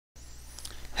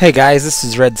Hey guys, this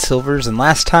is Red Silvers, and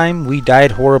last time we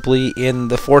died horribly in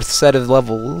the fourth set of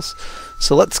levels,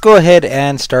 so let's go ahead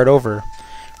and start over.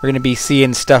 We're going to be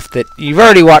seeing stuff that you've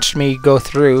already watched me go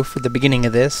through for the beginning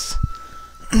of this.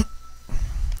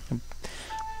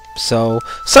 So,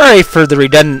 sorry for the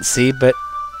redundancy, but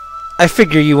I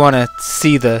figure you want to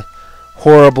see the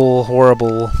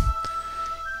horrible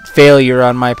failure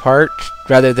on my part,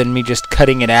 rather than me just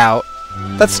cutting it out.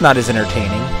 That's not as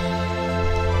entertaining.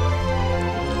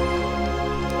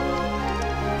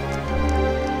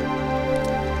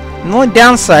 And the only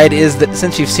downside is that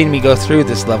since you've seen me go through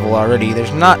this level already,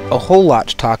 there's not a whole lot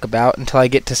to talk about until I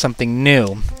get to something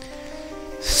new.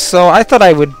 So I thought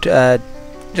I would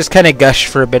just kind of gush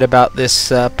for a bit about this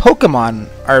Pokemon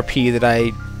RP that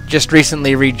I just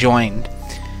recently rejoined.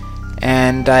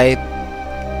 And I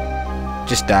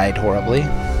just died horribly.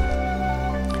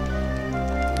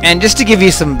 And just to give you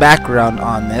some background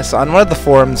on this, on one of the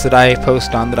forums that I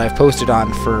post on, that I've posted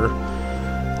on for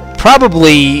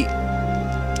probably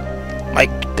like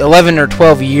 11 or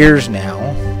 12 years now,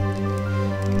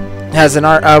 has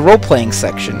a role-playing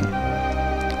section,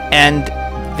 and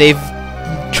they've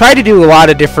tried to do a lot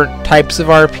of different types of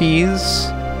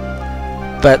RPs,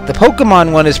 but the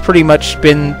Pokemon one has pretty much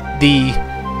been the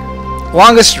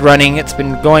longest running. It's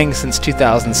been going since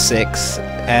 2006,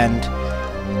 and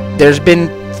there's been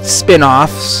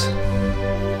spin-offs.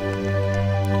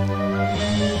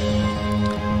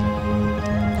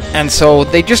 And so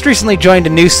they just recently joined a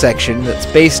new section that's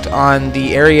based on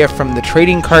the area from the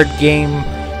trading card game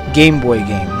Game Boy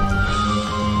game.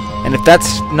 And if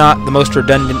that's not the most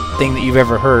redundant thing that you've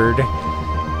ever heard,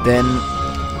 then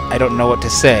I don't know what to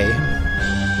say.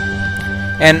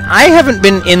 And I haven't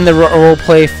been in the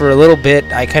roleplay for a little bit.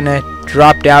 I kind of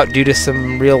dropped out due to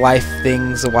some real life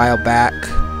things a while back.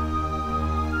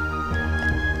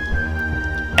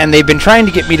 And they've been trying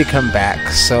to get me to come back,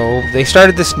 so they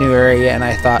started this new area, and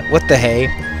I thought, what the hey,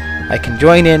 I can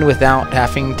join in without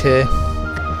having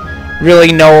to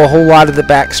really know a whole lot of the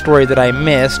backstory that I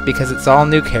missed, because it's all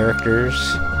new characters.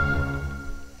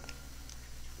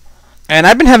 And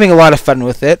I've been having a lot of fun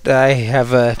with it. I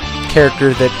have a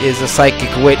character that is a psychic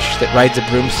witch that rides a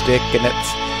broomstick, and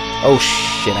it's... oh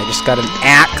shit, I just got an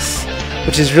axe,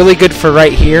 which is really good for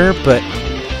right here, but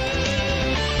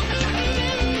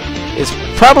it's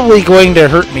probably going to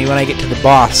hurt me when I get to the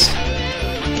boss.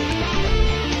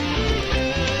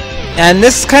 And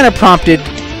this kind of prompted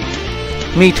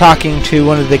me talking to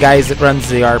one of the guys that runs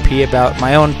the RP about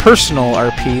my own personal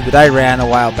RP that I ran a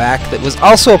while back that was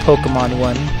also a Pokemon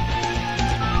one.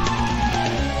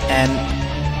 And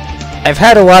I've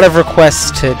had a lot of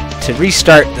requests to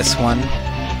restart this one,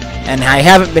 and I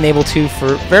haven't been able to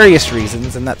for various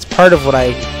reasons, and that's part of what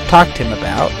I talked to him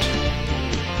about.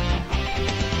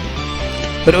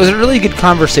 But it was a really good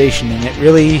conversation, and it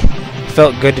really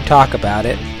felt good to talk about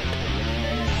it.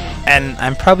 And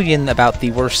I'm probably in about the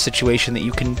worst situation that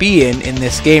you can be in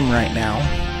this game right now,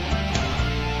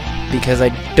 because I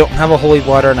don't have a holy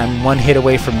water and I'm one hit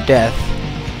away from death.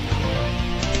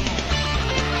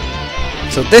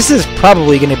 So this is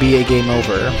probably going to be a game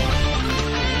over.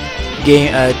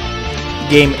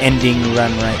 Game ending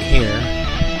run right here.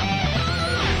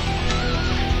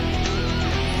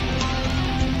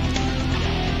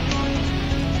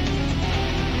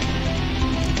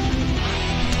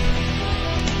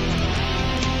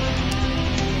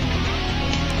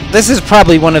 This is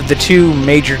probably one of the two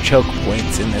major choke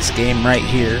points in this game right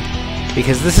here,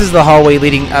 because this is the hallway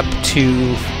leading up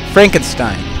to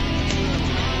Frankenstein.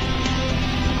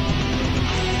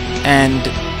 And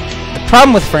the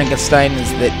problem with Frankenstein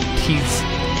is that he's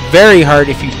very hard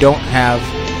if you don't have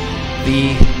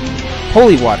the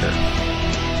holy water.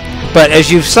 But as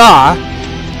you saw,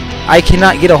 I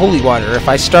cannot get a holy water. If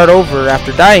I start over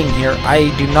after dying here,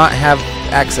 I do not have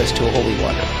access to a holy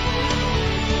water.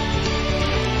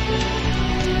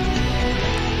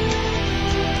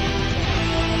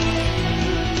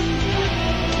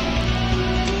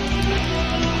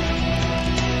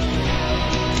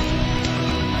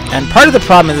 And part of the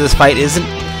problem in this fight isn't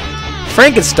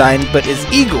Frankenstein, but is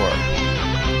Igor.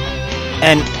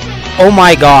 And, oh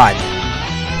my god,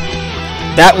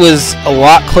 that was a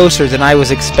lot closer than I was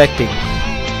expecting.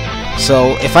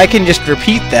 So, if I can just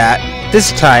repeat that,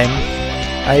 this time,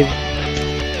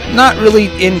 I'm not really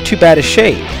in too bad a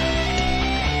shape.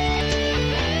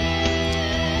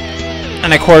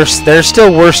 And of course, there's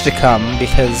still worse to come,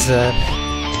 because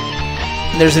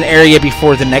there's an area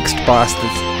before the next boss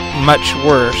that's much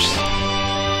worse.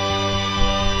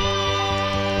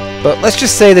 But let's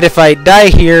just say that if I die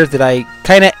here, that I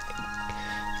kind of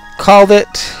called it.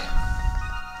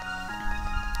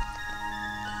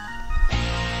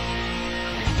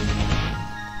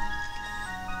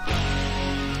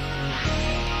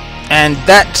 And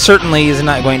that certainly is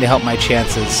not going to help my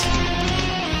chances.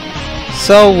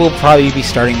 So we'll probably be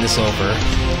starting this over.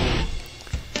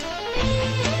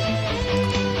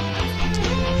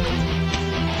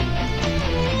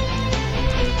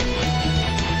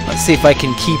 Let's see if I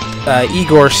can keep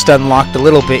Igor stun locked a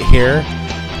little bit here,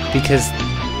 because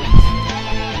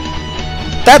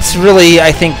that's really,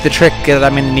 I think, the trick that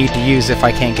I'm going to need to use if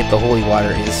I can't get the holy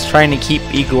water, is trying to keep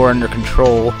Igor under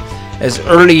control as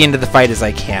early into the fight as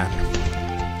I can.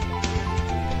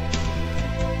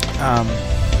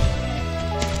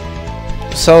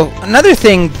 So another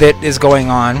thing that is going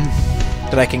on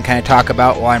that I can kind of talk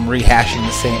about while I'm rehashing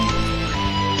the same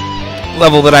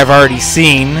level that I've already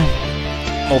seen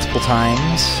multiple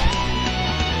times,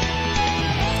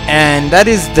 and that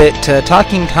is that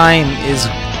Talking Time is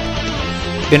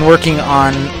been working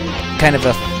on kind of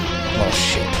a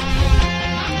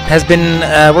has been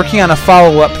working on a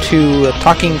follow-up to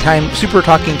Talking Time, Super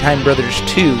Talking Time Brothers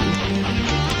 2,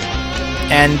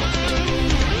 and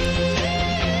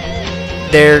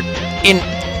they're in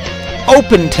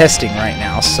open testing right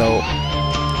now, so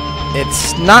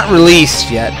it's not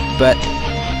released yet, but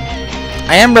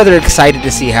I am rather excited to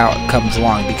see how it comes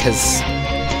along, because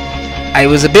I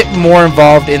was a bit more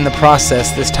involved in the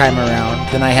process this time around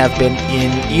than I have been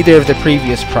in either of the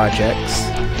previous projects.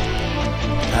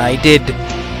 I did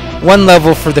one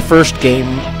level for the first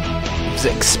game, it was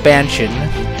expansion,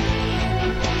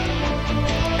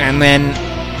 and then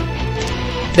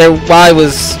while I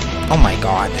was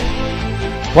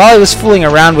while I was fooling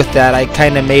around with that, I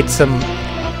kind of made some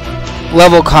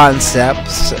level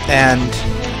concepts, and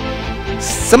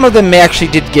some of them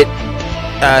actually did get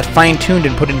fine-tuned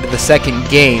and put into the second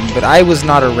game, but I was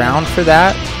not around for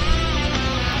that.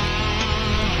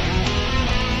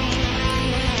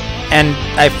 And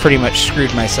I've pretty much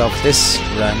screwed myself this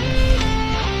run.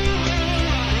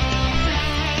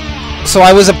 So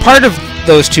I was a part of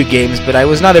those two games, but I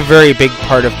was not a very big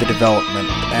part of the development,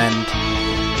 and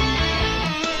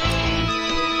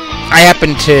I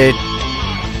happened to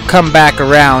come back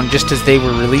around just as they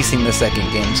were releasing the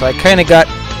second game, so I kind of got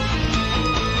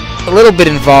a little bit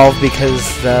involved because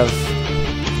of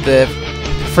the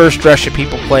first rush of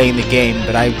people playing the game,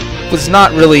 but I was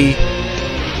not really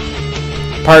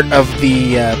part of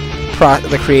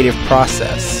the creative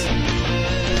process.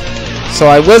 So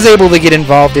I was able to get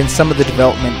involved in some of the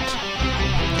development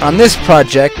on this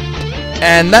project,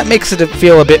 and that makes it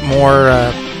feel a bit more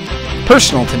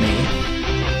personal to me.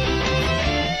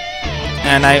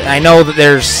 And I know that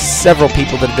there's several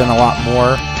people that have done a lot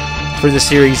more for the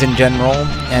series in general,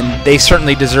 and they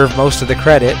certainly deserve most of the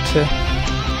credit.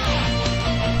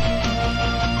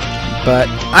 But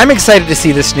I'm excited to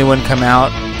see this new one come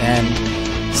out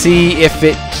and see if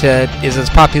it is as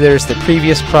popular as the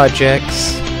previous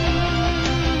projects,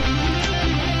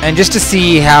 and just to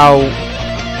see how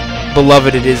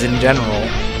beloved it is in general.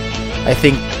 I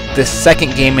think the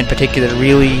second game in particular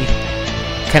really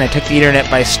kind of took the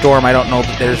internet by storm. I don't know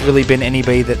that there's really been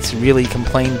anybody that's really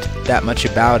complained that much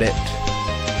about it.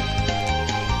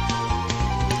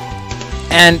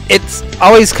 And it's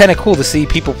always kind of cool to see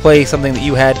people play something that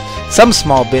you had some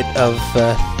small bit of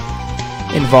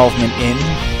involvement in.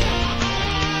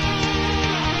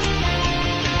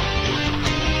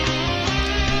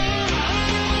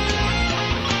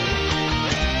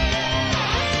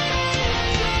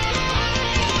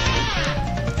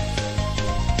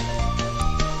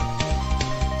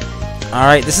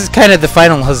 Alright, this is kind of the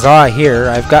final huzzah here.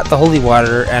 I've got the holy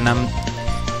water, and I'm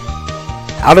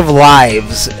out of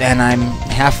lives, and I'm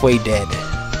halfway dead.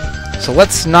 So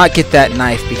let's not get that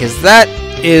knife, because that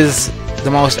is the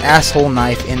most asshole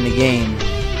knife in the game.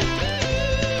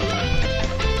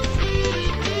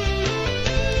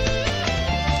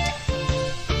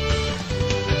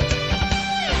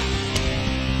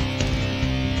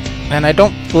 And I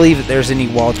don't believe that there's any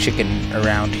wall chicken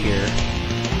around here.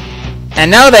 And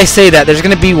now that I say that, there's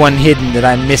going to be one hidden that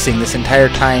I'm missing this entire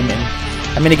time, and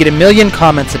I'm going to get a million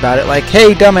comments about it, like,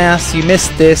 hey dumbass, you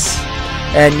missed this,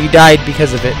 and you died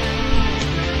because of it.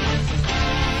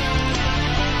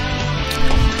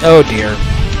 Oh dear.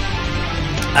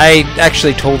 I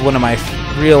actually told one of my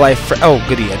real-life friends, oh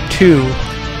goody, a 2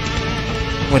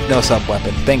 with no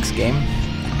sub-weapon. Thanks, game.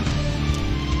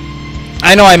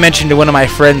 I know I mentioned to one of my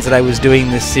friends that I was doing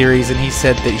this series, and he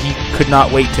said that he could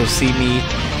not wait to see me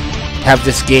have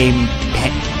this game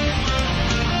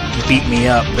beat me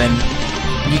up, and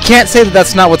you can't say that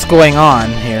that's not what's going on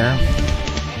here.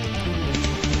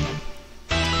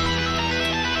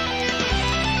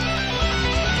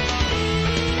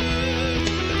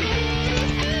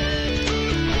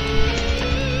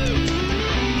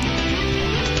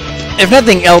 If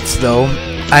nothing else, though,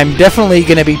 I'm definitely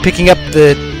going to be picking up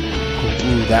the...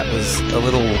 Ooh, that was a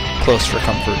little close for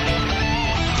comfort.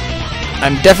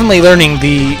 I'm definitely learning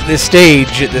the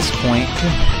stage at this point.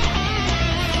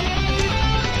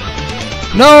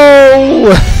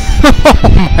 No! Oh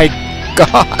my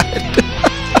god!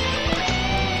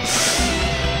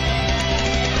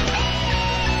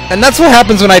 And that's what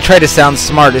happens when I try to sound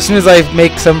smart. As soon as I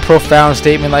make some profound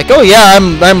statement like, "Oh yeah,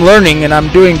 I'm learning and I'm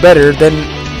doing better," then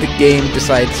the game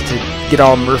decides to get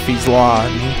all Murphy's Law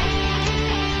on me.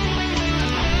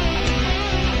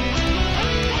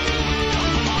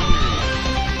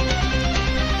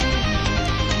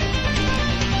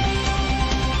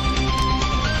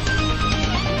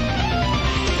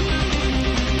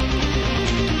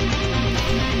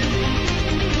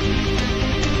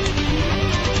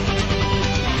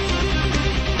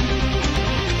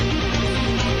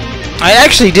 I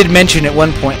actually did mention at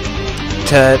one point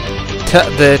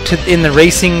in the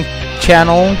racing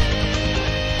channel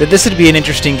that this would be an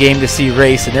interesting game to see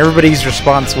race, and everybody's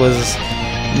response was,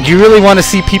 "Do you really want to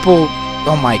see people?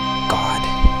 Oh my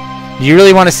god! Do you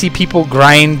really want to see people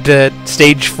grind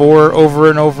stage 4 over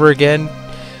and over again,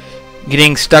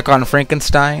 getting stuck on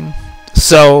Frankenstein?"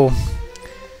 So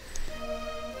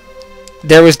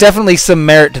there was definitely some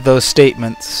merit to those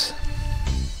statements.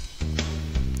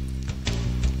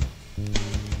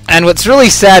 And what's really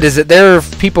sad is that there are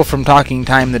people from Talking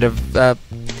Time that have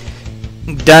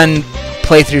done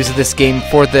playthroughs of this game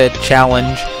for the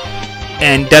challenge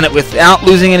and done it without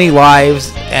losing any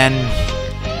lives, and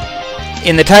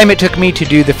in the time it took me to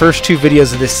do the first 2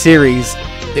 videos of this series,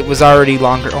 it was already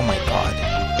longer. Oh my god.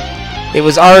 It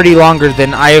was already longer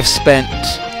than I have spent,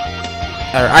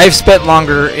 or I've spent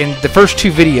longer in the first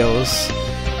 2 videos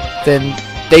than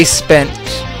they spent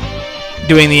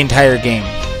doing the entire game.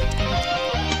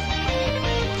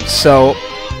 So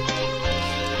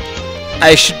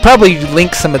I should probably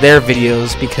link some of their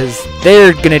videos, because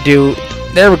they're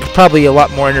probably a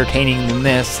lot more entertaining than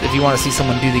this if you want to see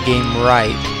someone do the game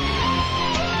right.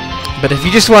 But if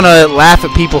you just want to laugh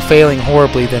at people failing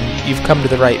horribly, then you've come to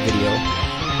the right video.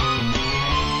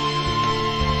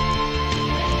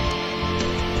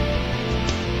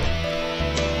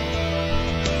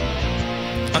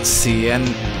 Let's see,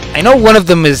 and I know one of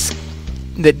them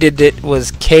that did it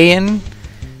was Kayan,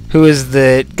 who is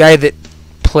the guy that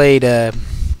played, the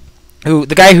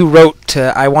guy who wrote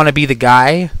I Wanna Be the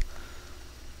Guy.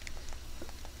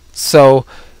 So,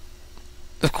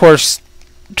 of course,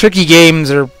 tricky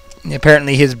games are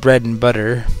apparently his bread and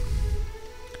butter.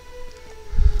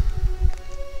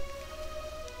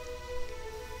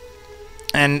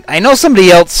 And I know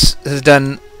somebody else has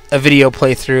done a video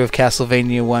playthrough of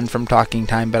Castlevania 1 from Talking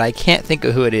Time, but I can't think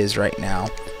of who it is right now.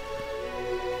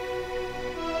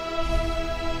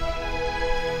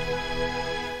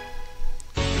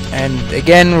 And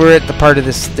again, we're at the part of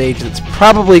this stage that's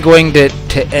probably going to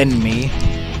end me.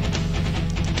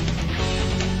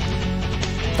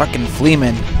 Fucking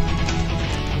Fleeman.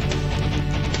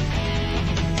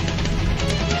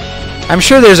 I'm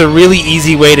sure there's a really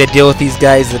easy way to deal with these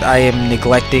guys that I am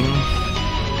neglecting.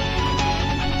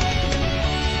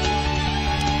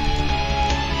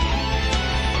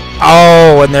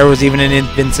 Oh, and there was even an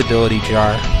invincibility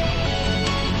jar.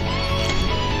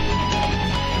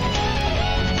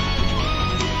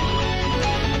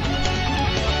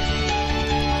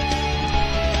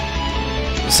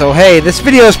 So hey, this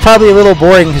video is probably a little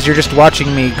boring because you're just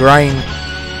watching me grind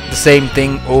the same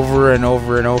thing over and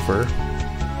over and over.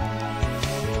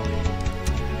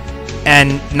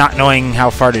 And not knowing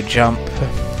how far to jump.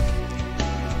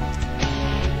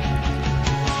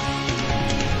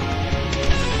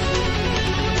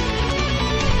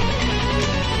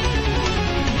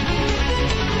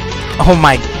 Oh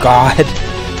my god.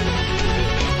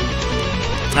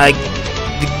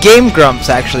 The Game Grumps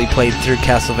actually played through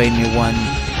Castlevania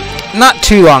 1 not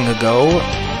too long ago,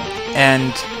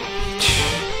 and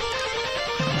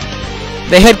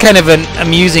they had kind of an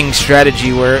amusing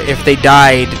strategy where if they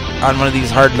died on one of these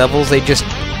hard levels, they just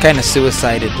kind of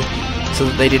suicided so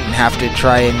that they didn't have to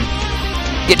try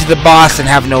and get to the boss and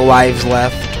have no lives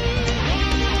left.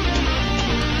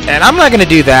 And I'm not going to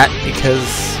do that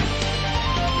because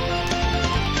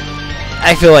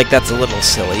I feel like that's a little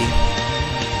silly.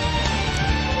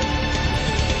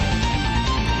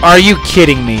 Are you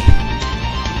kidding me?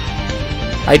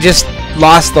 I just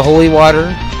lost the holy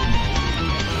water?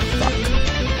 Fuck.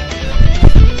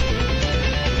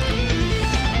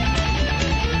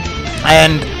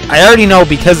 And I already know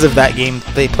because of that game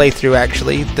they play through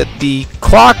actually that the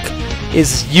clock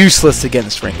is useless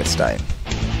against Frankenstein.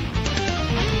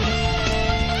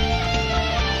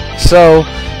 So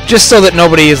Just so that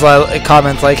nobody is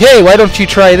comments like, hey, why don't you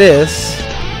try this?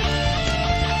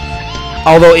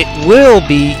 Although it will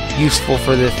be useful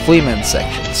for the Fleeman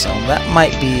section, so that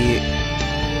might be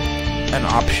an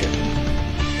option.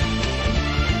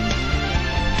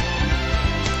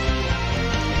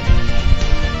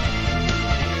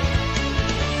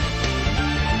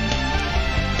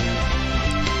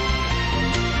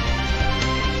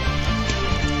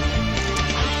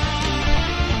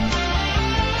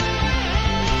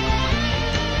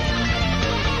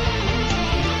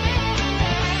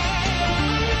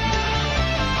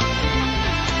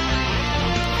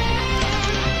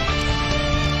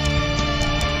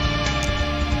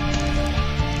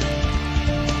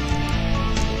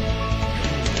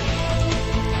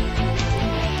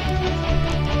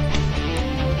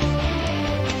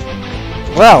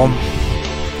 Well,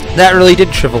 that really did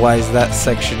trivialize that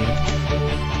section.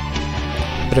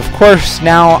 But of course,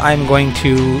 now I'm going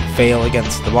to fail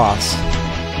against the boss.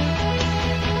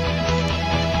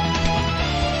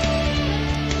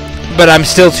 But I'm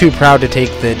still too proud to take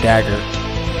the dagger.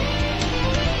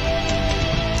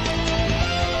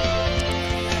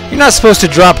 You're not supposed to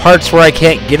drop hearts where I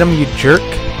can't get them, you jerk.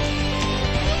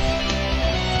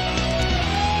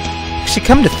 Actually,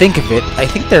 come to think of it, I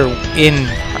think there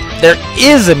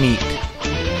is a meat.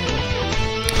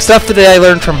 Stuff that I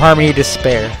learned from Harmony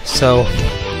Despair, so...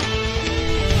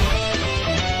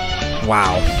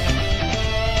 Wow.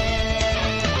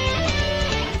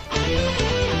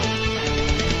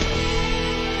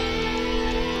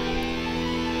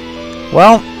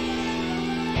 Well,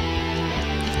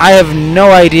 I have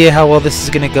no idea how well this is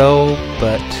gonna go,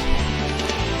 but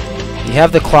you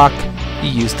have the clock, you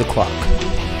use the clock.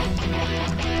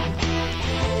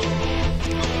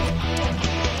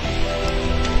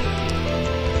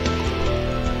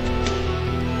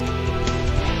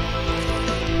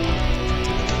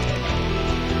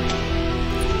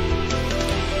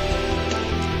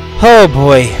 Oh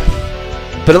boy.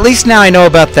 But at least now I know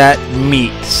about that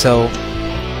meat, so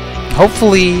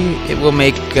hopefully it will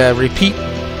make repeat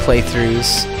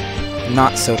playthroughs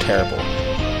not so terrible.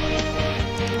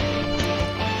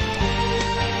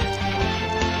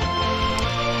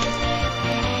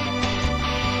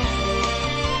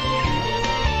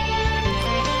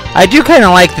 I do kind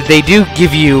of like that they do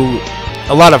give you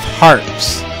a lot of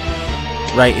hearts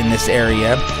right in this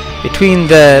area. Between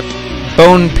the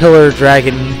bone pillar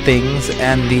dragon things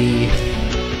and the...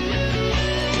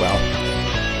 well...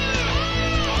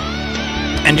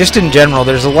 and just in general,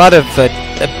 there's a lot of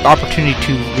opportunity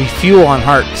to refuel on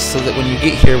hearts so that when you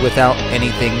get here without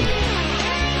anything,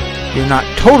 you're not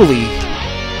totally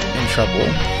in trouble.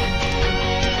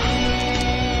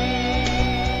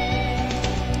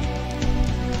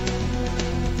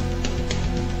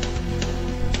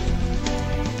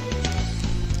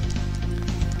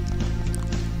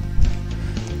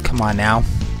 Come on now.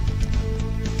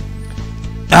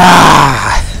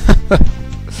 Ah!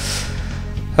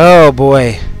 Oh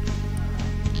boy.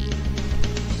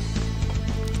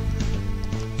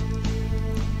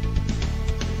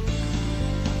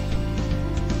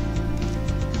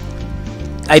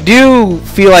 I do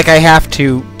feel like I have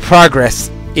to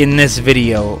progress in this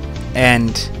video,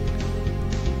 and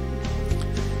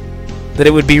that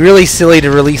it would be really silly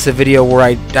to release a video where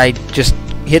I just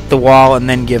hit the wall and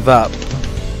then give up.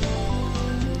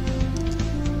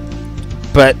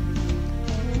 But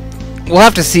we'll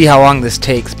have to see how long this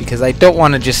takes, because I don't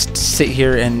want to just sit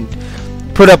here and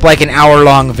put up like an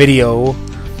hour-long video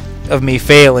of me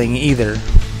failing either.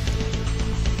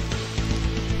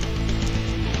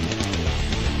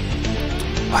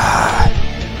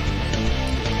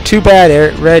 Too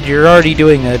bad, Red, you're already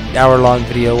doing an hour-long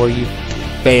video where you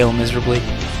fail miserably.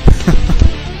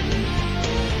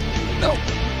 No.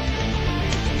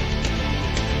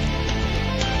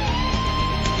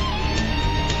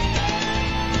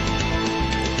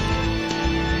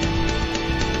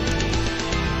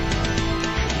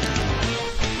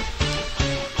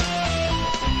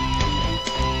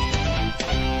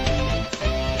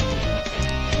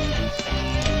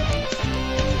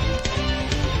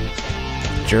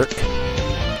 Jerk.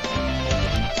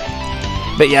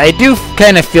 But yeah, I do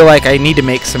kind of feel like I need to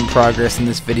make some progress in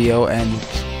this video, and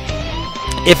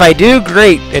if I do,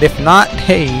 great, and if not,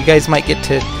 hey, you guys might get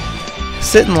to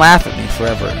sit and laugh at me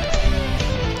forever.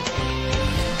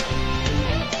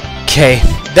 Okay,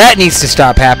 that needs to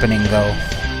stop happening though.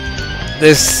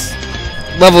 This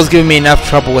level's giving me enough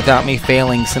trouble without me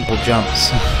failing simple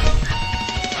jumps.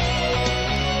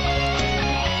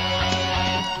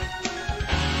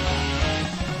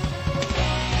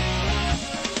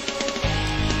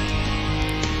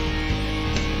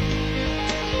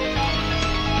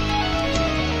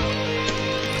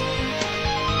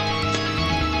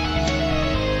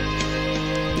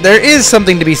 there is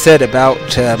something to be said about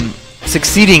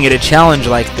succeeding at a challenge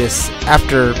like this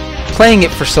after playing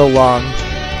it for so long.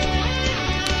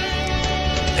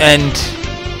 And,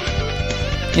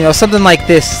 you know, something like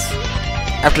this,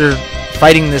 after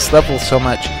fighting this level so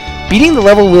much, beating the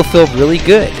level will feel really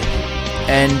good.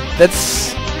 And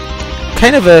that's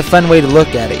kind of a fun way to look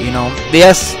at it, you know.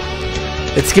 Yes,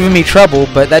 it's given me trouble,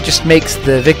 but that just makes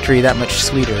the victory that much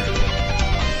sweeter.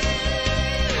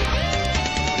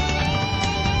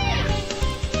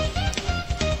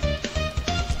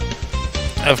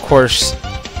 Of course,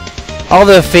 all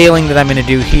the failing that I'm going to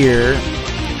do here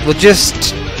will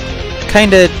just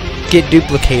kind of get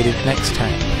duplicated next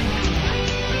time.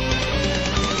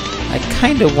 I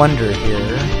kind of wonder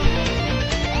here.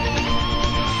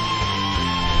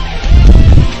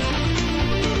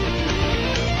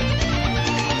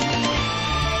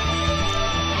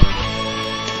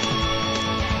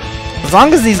 As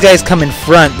long as these guys come in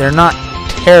front, they're not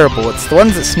terrible. It's the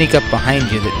ones that sneak up behind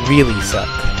you that really suck.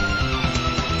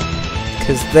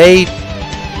 Because they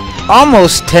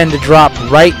almost tend to drop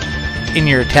right in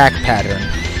your attack pattern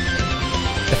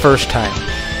the first time.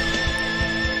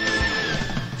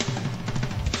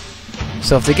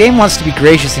 So if the game wants to be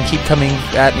gracious and keep coming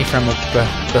at me from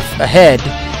ahead,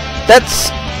 that's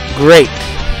great.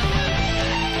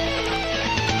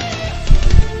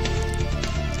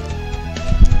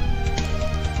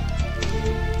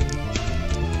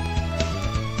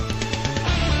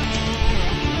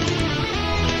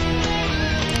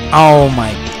 Oh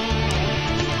my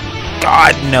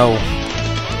God, no.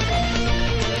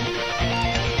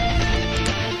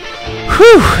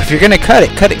 Whew, if you're gonna cut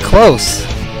it close.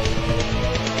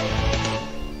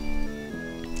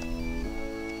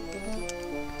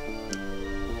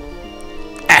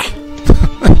 Ah.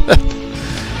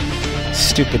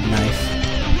 Stupid knife.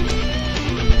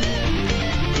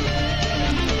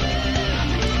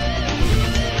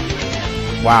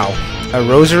 Wow, a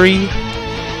rosary?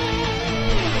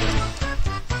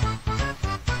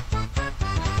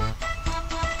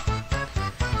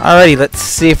 Alrighty, let's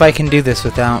see if I can do this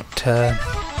without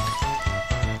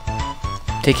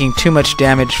taking too much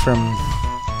damage from...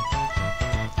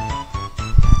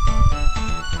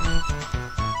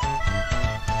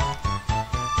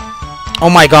 Oh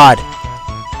my God!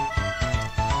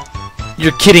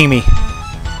 You're kidding me!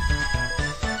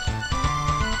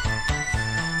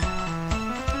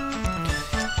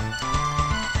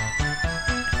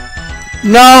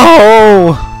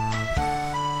 No!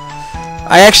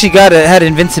 I actually had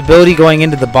invincibility going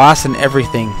into the boss and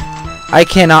everything. I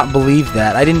cannot believe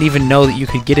that. I didn't even know that you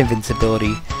could get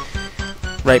invincibility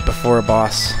right before a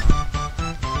boss.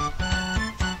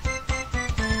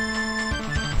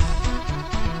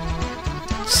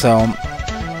 So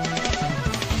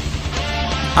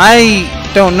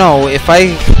I don't know if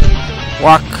I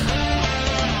walk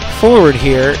forward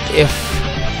here, if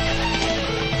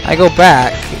I go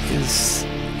back,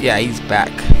 yeah, he's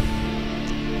back.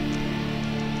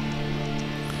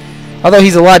 Although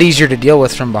he's a lot easier to deal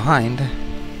with from behind.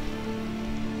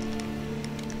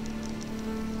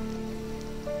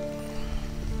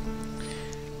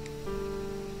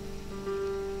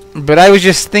 But I was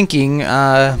just thinking,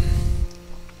 I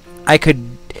could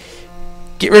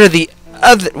get rid of the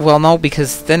other... Well, no,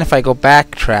 because then if I go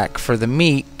backtrack for the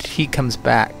meat, he comes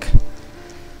back.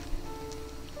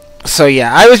 So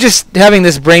yeah, I was just having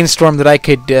this brainstorm that I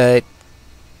could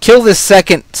kill this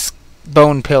second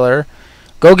bone pillar,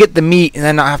 go get the meat, and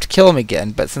then not have to kill him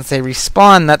again. But since they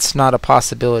respawn, that's not a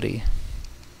possibility.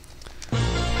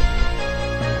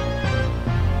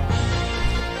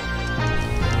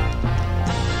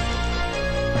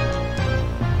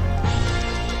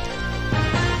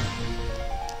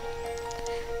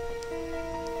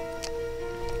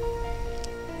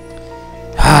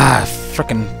 Ah,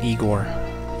 frickin' Igor.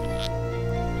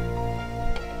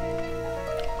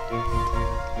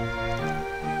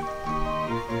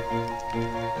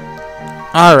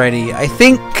 Alrighty, I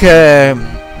think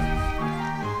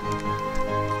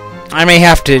I may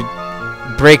have to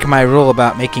break my rule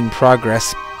about making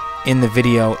progress in the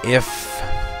video if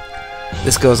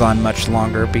this goes on much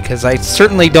longer, because I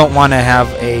certainly don't want to have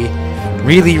a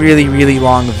really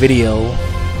long video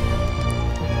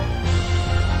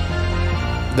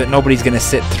that nobody's gonna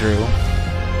sit through.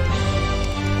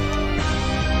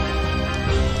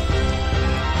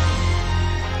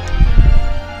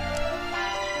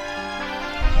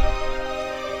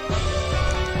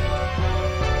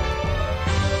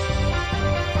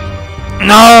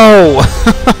 No!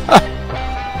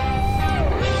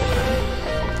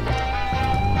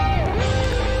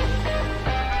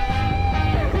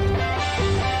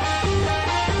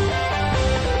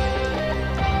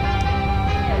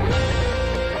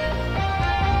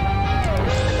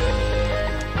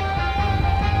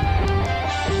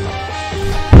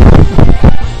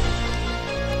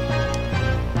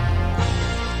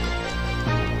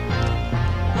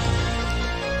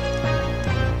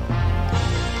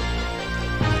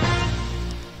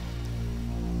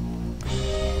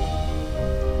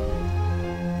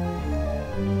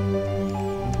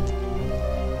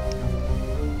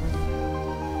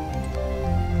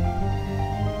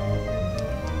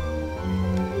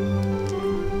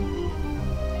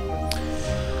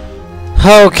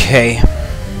 Okay.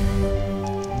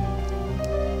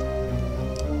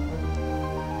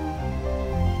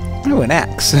 Ooh, an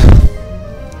axe.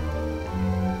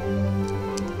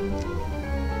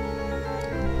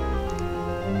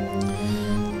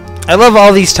 I love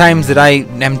all these times that I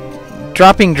am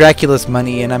dropping Dracula's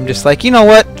money and I'm just like, you know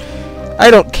what?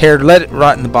 I don't care. Let it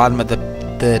rot in the bottom of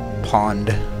the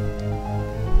pond.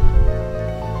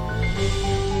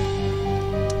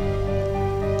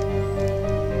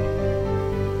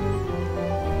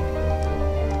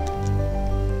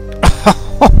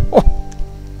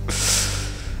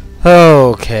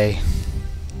 Okay.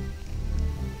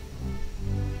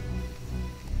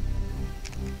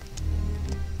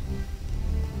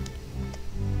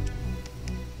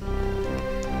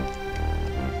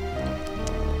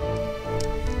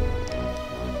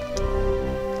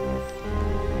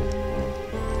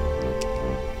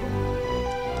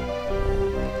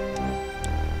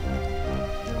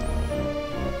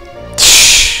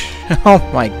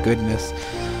 Oh my goodness.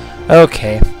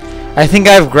 Okay. I think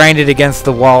I've grinded against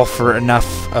the wall for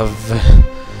enough of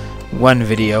one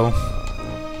video.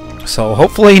 So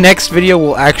hopefully next video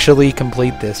will actually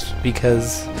complete this,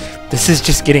 because this is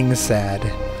just getting sad.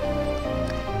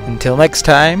 Until next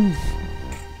time.